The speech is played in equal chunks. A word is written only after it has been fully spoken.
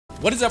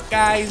What is up,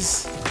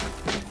 guys?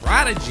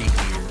 Prodigy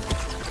here.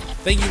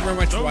 Thank you very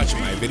much for watching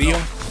my video.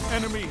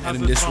 And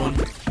in this one,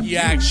 you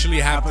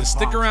actually have to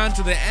stick around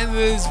to the end of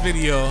this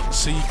video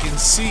so you can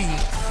see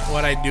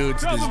what I do to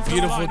this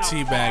beautiful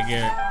teabag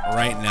here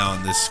right now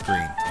on this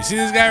screen. You see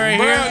this guy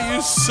right here?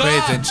 You suck. Pay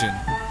attention.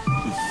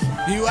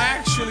 You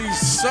actually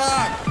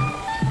suck.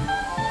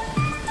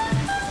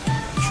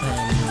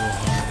 Trying a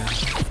little harder.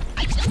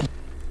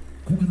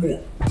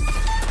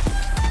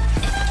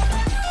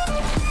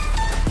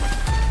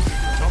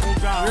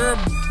 Your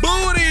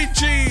booty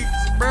cheeks,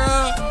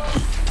 bruh.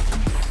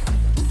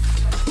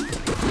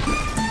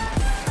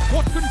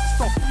 What can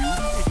stop you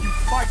if you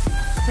fight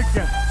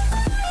together?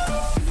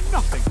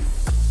 Nothing.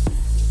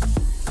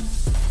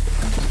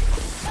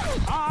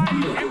 I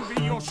envy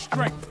your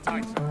strength,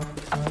 Titan.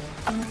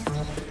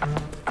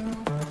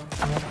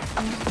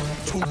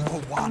 2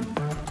 for 1.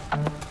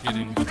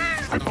 Getting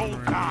Triple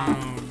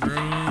down, bro.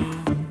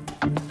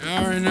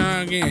 Alright,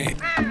 now again.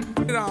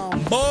 Get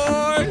on,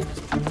 boy.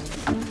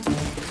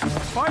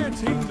 Fire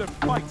team that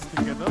fights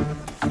together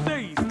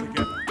stays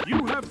together.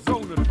 You have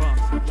zone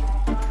advantage.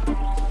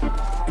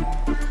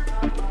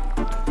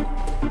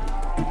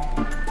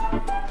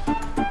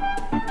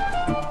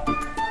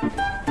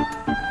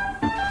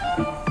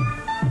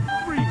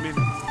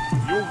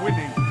 You're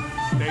winning.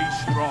 Stay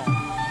strong.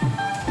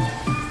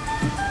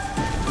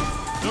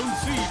 Zone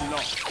C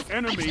lost.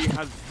 Enemy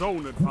has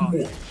zone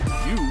advantage.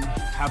 You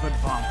have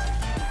advantage.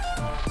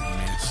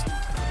 Missed.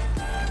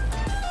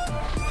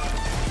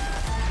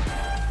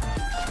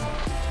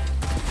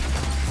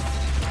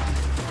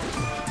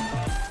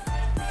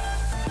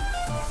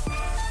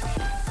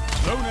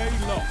 Zone A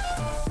lost.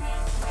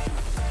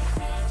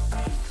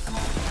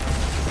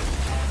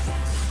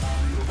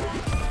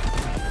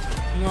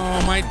 No,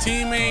 my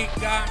teammate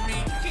got me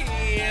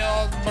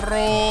killed,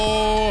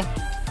 bro.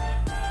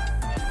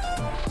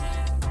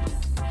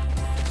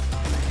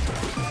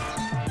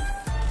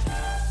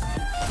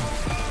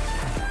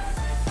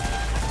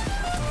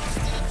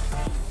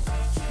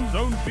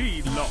 Zone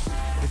B lost.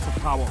 It's a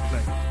power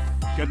play.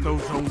 Get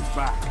those zones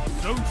back.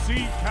 Zone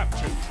C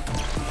captured.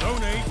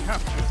 Zone A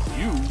captured.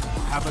 You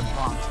have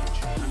advantage.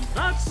 And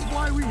that's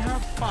why we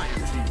have fire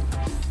team.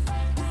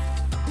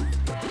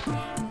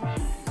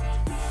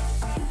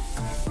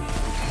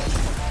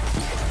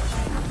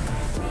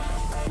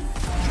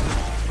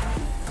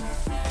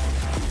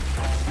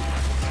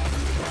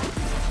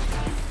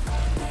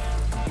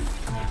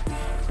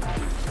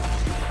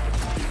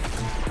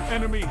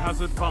 Enemy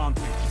has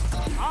advantage.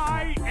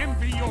 I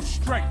envy your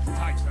strength,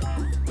 Titan.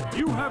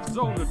 You have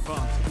zone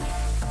advantage.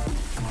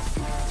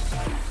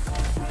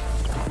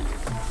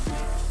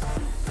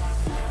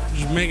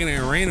 Just making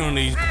it rain on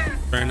these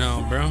right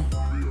now, bro.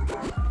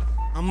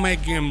 I'm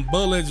making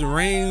bullets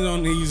rain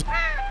on these,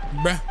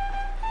 bro.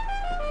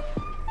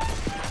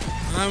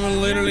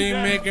 I'm literally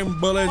making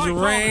bullets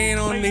rain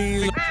on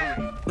these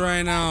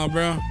right now,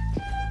 bro.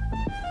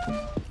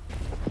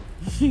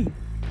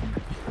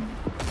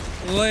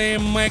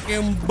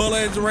 Making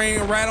bullets rain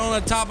right on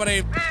the top of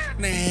their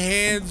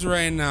heads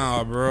right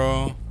now,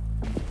 bro.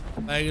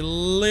 Like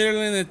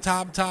literally in the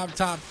top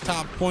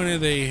point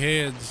of their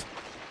heads.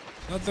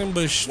 Nothing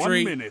but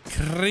straight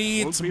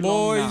crits,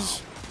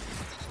 boys.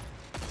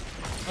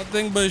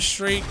 Nothing but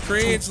straight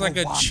crits, like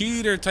a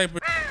cheater type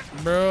of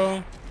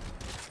bro.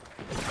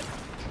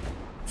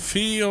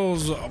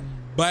 Feels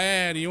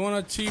bad. You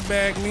want to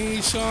teabag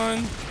me,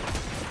 son?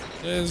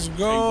 Let's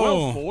go. A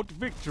well-fought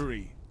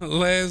victory.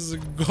 Let's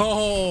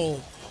go.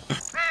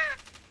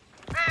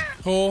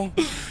 Oh,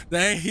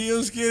 that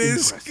heel skin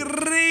is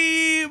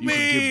screaming.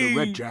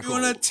 You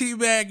wanna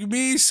teabag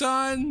me,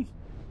 son?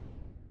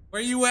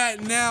 Where you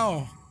at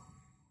now?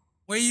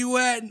 Where you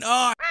at?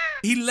 Oh,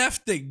 he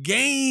left the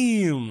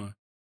game.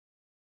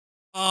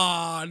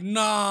 Oh,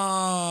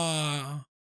 nah.